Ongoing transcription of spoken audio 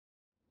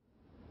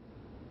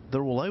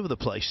they're all over the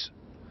place.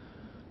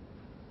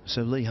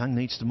 So Lee Hang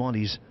needs to mind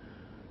his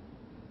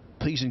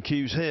P's and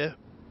Q's here.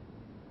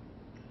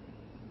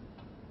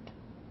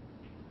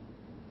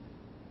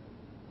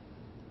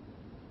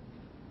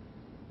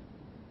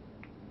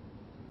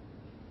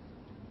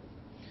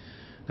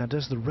 Now,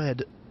 does the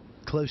red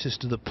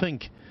closest to the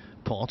pink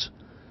pot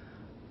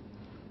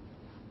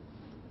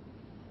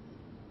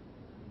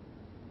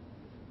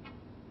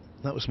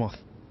that was my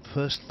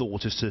first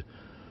thought, as to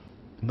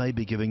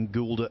maybe giving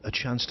Gould a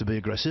chance to be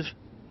aggressive.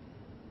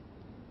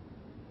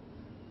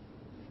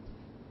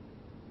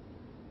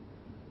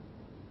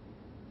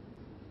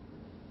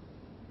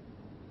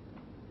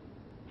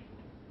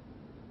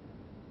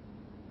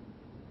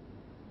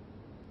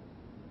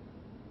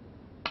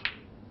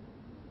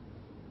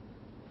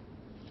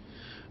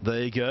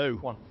 There you go.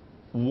 One.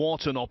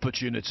 What an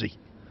opportunity.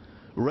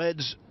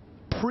 Reds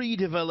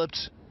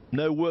pre-developed,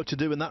 no work to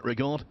do in that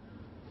regard.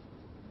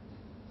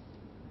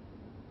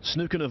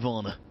 Snooker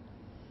Nirvana.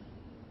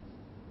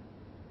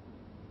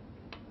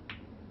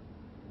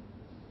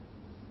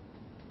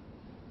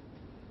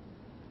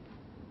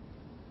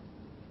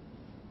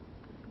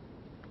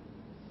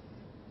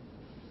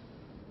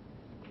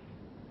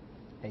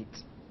 Eight.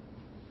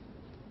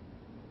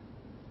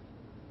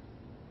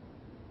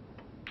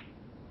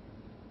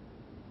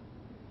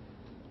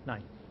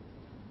 Nine.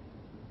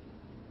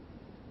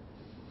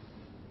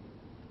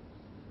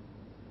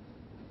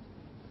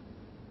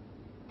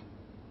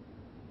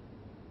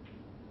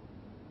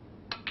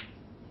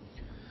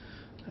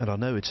 And I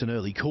know it's an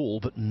early call,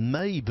 but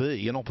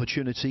maybe an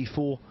opportunity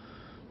for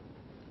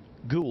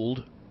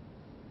Gould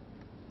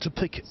to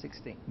pick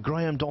 16.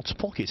 Graham Dott's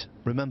pocket.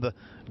 Remember,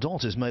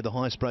 Dott has made the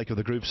highest break of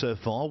the group so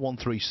far,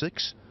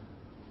 136.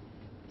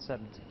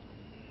 17.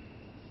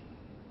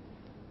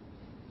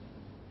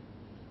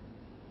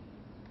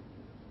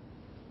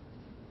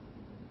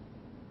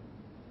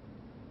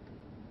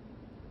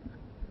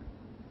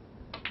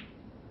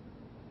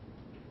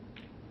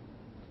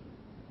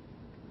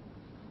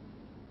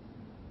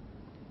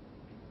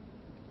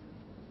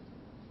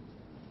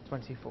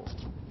 $24.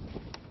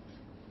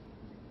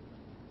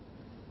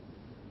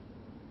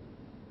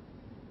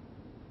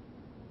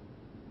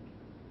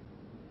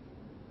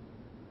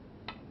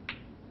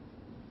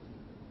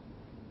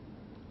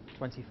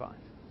 $25.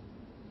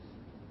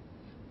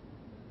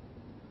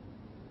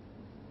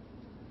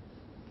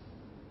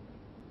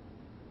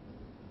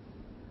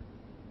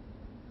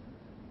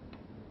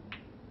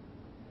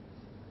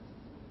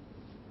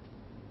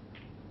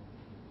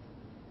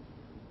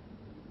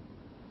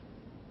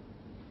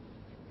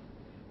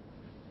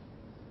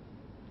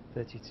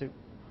 $32.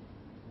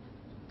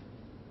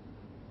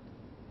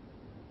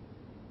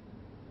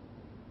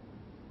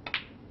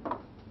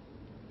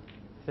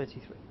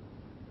 $33.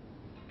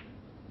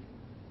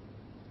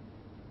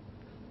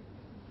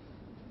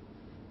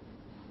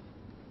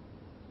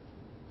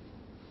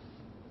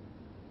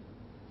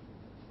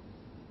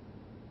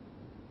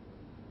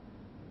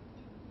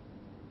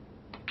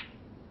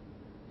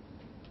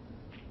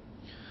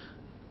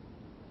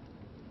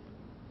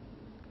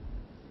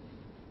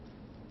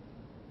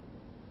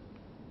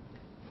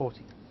 $40.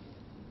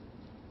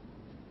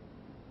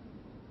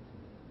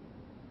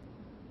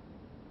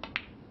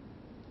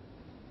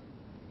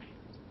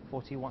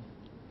 $41.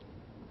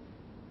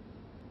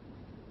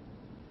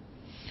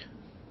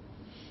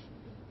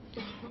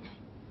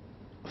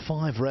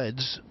 Five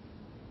reds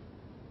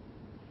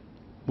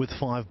with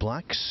five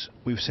blacks.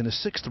 We've seen a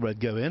sixth red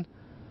go in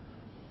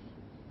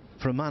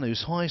for a man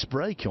whose highest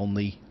break on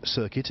the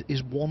circuit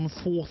is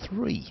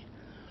 143.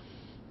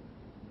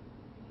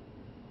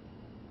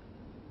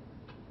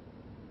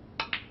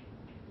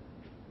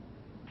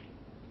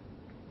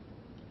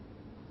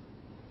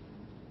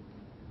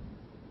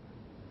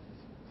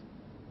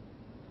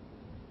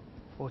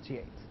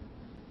 $48.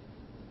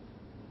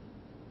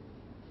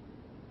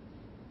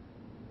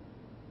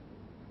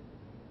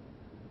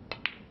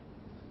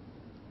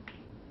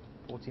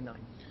 $49.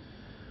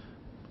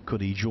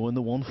 Could he join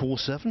the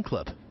 147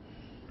 club?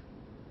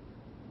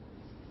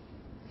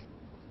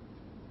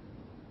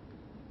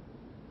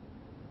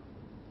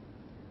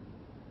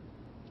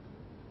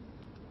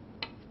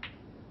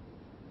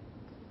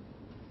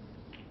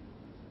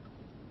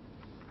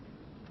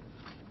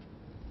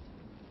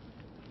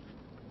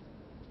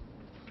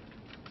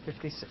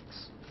 $56.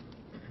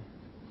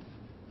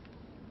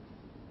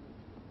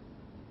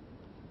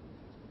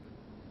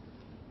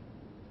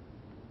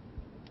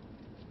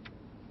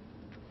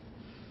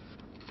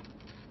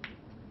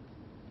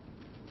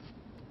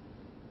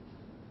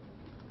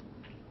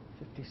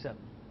 $57.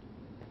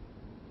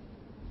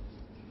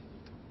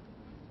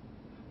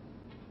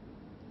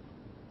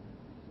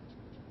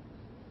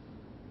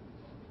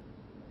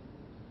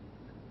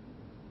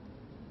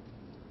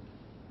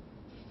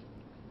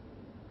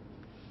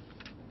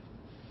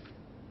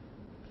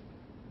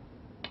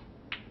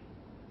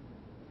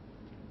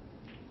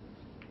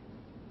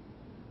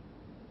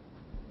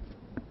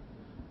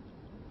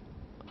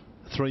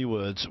 Three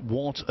words: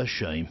 what a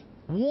shame.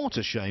 What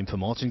a shame for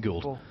Martin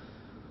Gould. Four.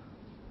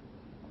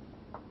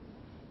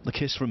 The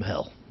kiss from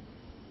hell.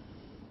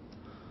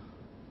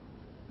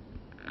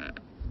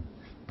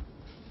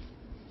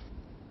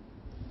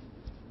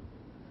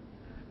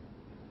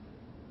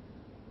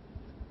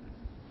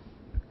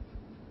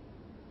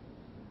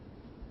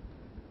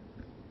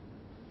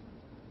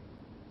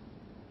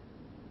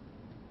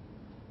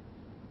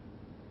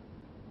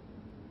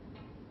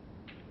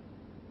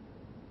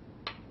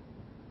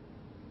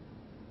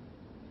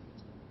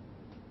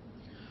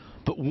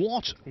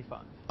 what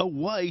 65. a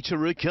way to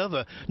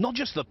recover. Not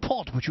just the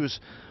pot, which was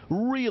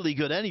really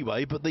good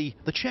anyway, but the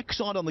check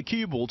side on the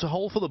cue ball to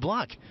hold for the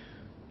black.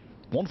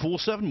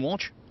 147,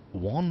 watch.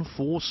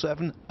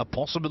 147, a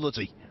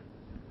possibility.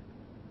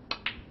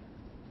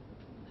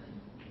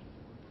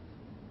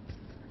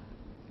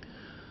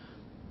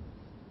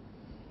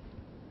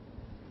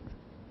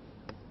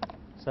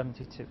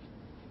 $72.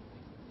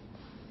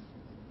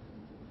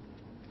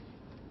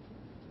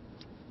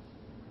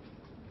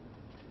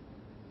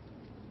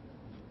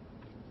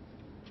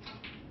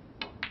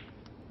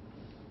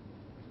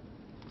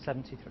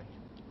 $73.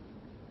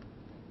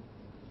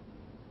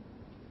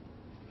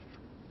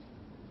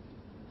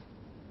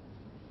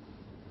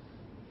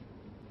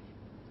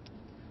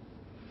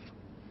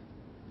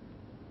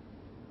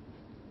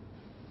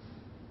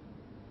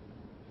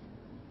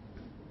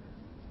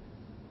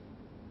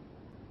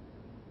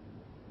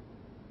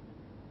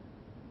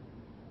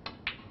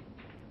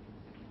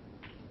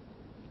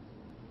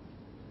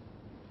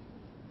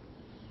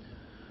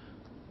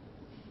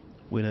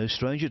 We're no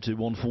stranger to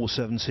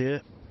 147s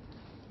here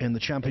in the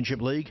Championship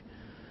League.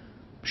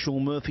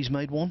 Sean Murphy's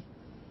made one.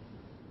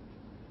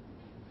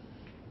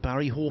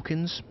 Barry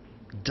Hawkins,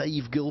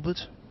 Dave Gilbert,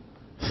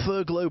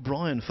 Fergal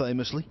O'Brien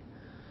famously.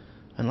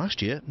 And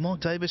last year, Mark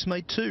Davis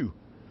made two.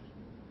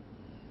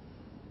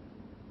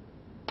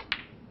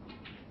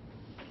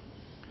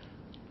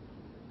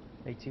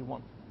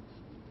 $81.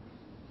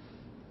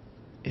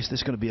 Is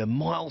this going to be a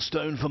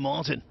milestone for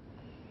Martin?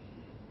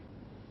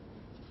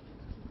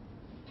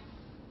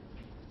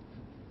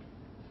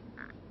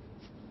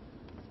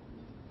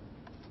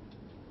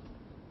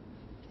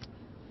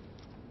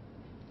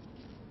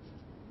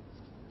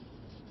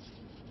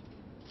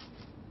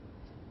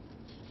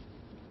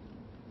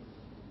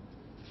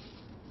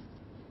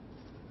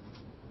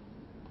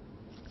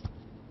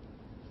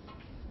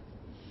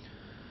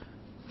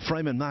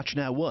 Frame and match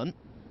now won,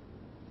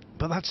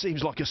 but that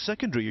seems like a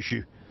secondary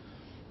issue.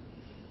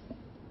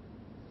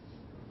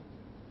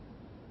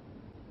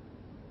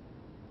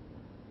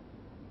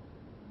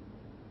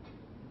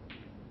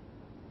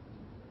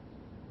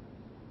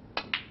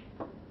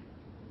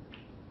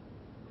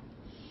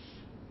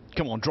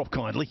 Come on, drop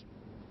kindly.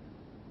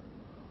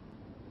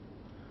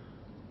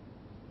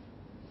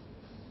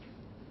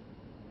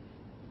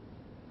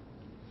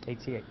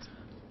 $88.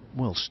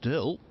 Well,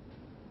 still,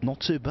 not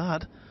too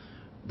bad.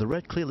 The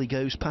red clearly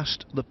goes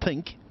past the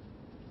pink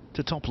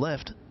to top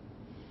left.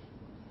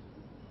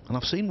 And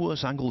I've seen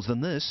worse angles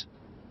than this.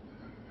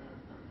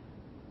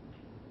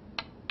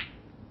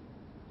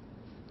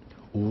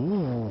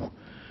 Ooh,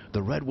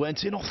 the red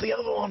went in off the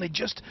other one. It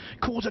just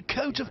caught a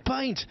coat of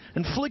paint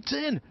and flicked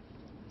in.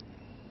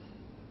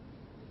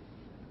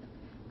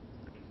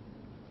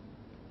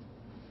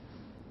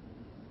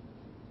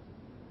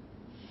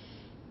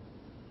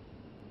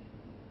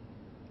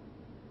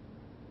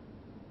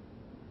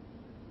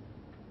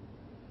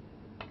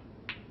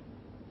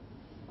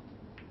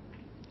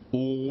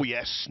 Oh,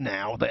 yes,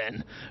 now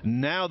then.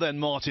 Now then,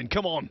 Martin,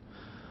 come on.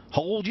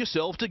 Hold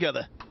yourself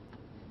together.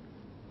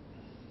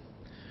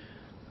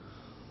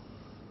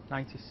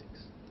 96.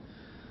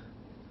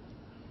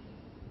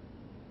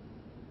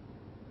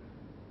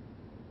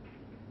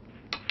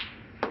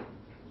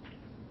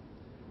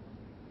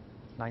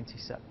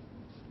 $97.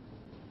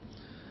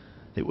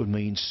 It would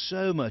mean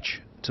so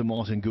much to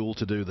Martin Gould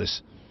to do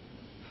this.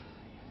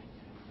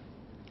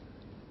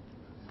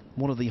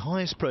 One of the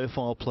highest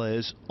profile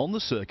players on the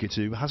circuit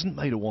who hasn't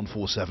made a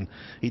 147.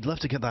 He'd love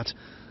to get that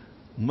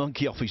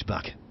monkey off his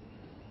back.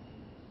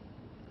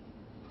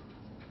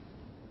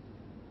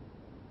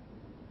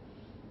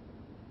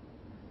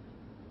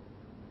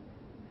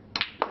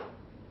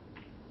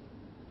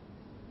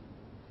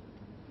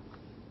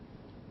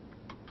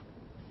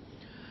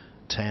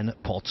 Ten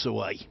pots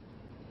away.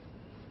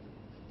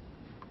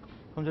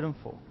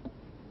 104.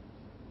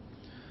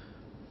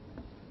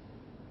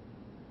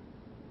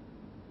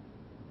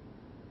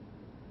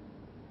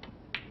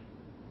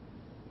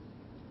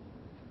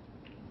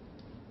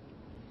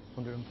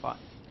 $105.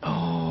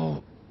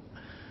 Oh,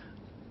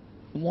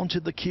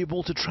 wanted the cue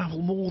ball to travel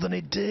more than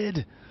it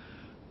did.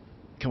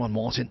 Come on,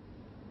 Martin.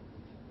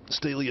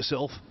 Steel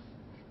yourself.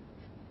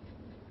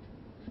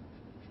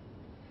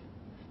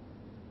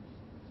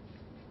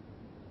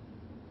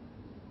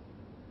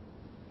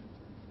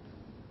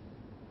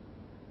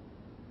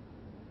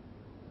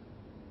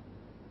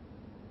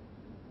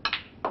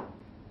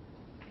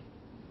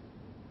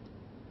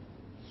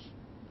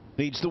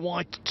 Needs the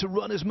white to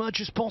run as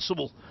much as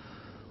possible.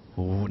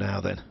 Oh, now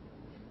then.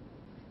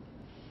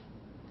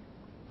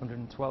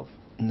 112.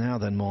 Now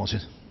then,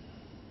 Martin.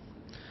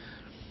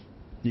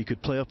 You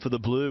could play up for the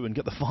blue and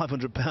get the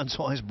 £500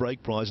 highest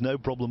break prize, no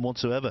problem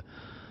whatsoever.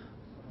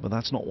 But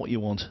that's not what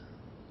you want.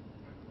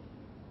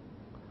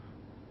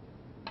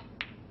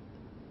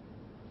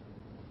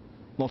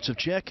 Lots of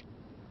check.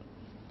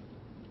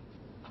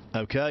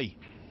 Okay.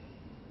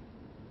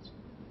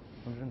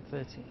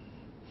 130.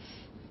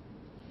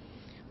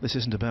 This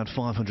isn't about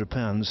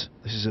 £500.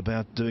 This is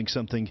about doing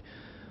something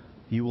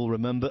you will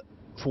remember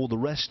for the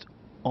rest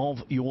of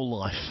your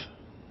life.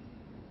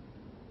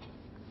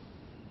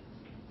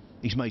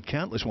 He's made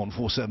countless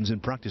 147s in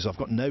practice, I've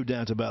got no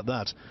doubt about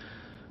that.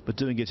 But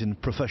doing it in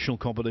professional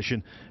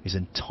competition is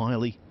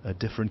entirely a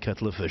different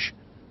kettle of fish.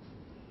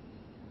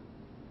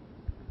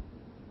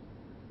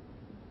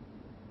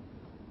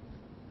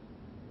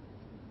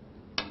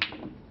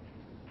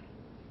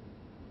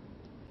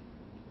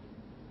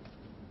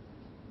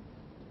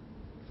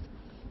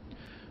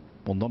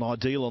 Well, not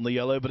ideal on the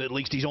yellow, but at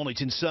least he's on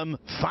it in some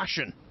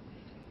fashion.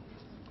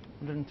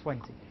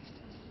 120.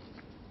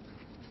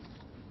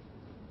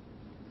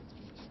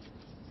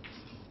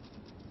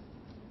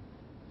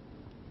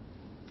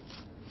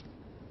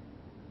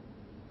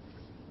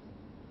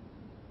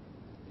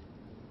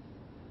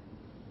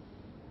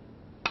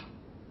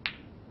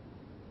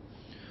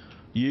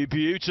 You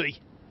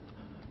beauty.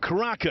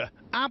 Cracker.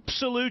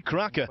 Absolute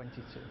cracker.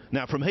 22.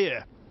 Now from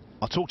here,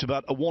 I talked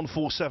about a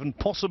 147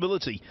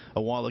 possibility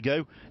a while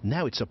ago.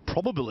 Now it's a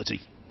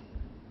probability.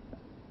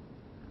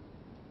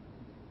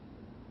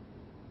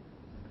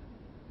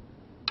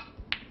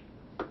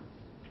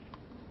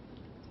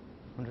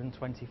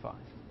 $125.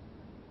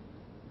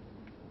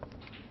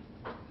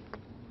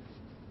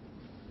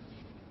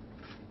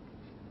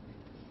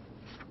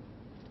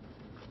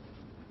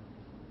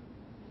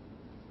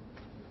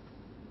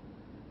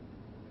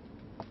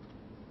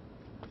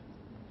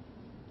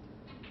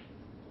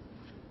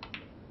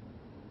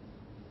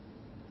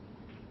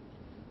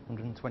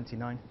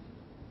 $129.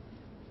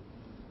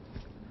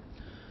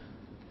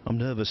 I'm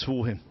nervous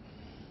for him.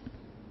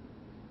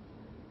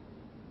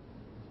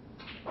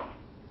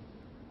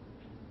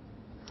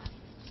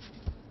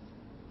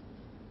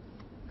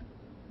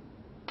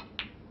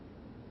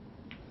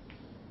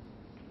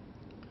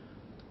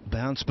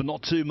 Bounce, but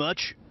not too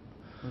much.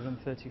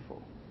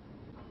 134.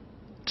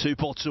 2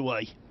 pots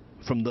away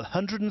from the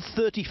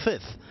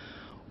 135th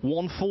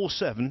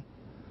 147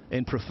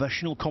 in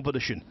professional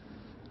competition.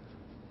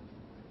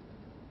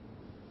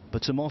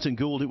 But to Martin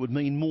Gould, it would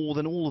mean more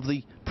than all of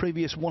the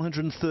previous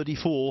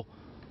 134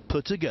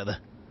 put together.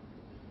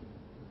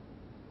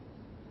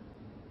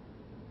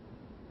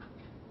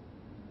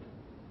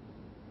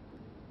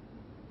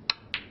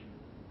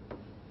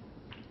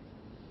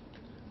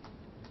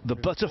 The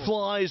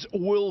butterflies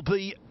will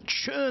be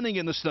churning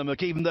in the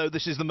stomach, even though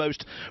this is the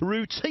most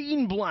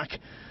routine black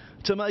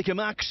to make a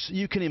max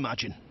you can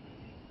imagine.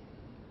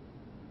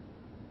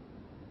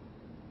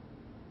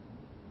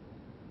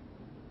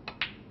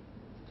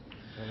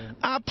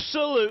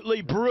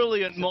 Absolutely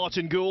brilliant,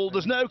 Martin Gould.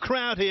 There's no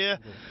crowd here,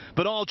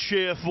 but I'll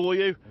cheer for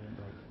you.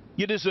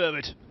 You deserve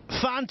it.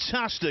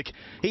 Fantastic.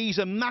 He's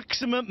a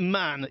maximum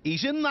man.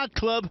 He's in that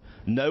club.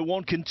 No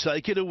one can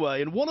take it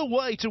away. And what a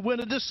way to win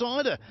a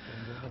decider.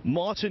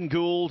 Martin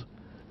Gould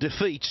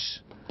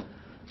defeats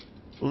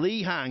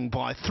Lee Hang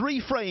by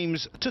 3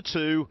 frames to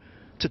 2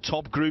 to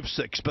top Group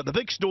 6. But the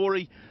big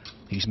story,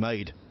 he's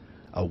made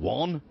a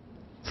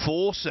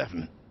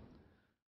 147.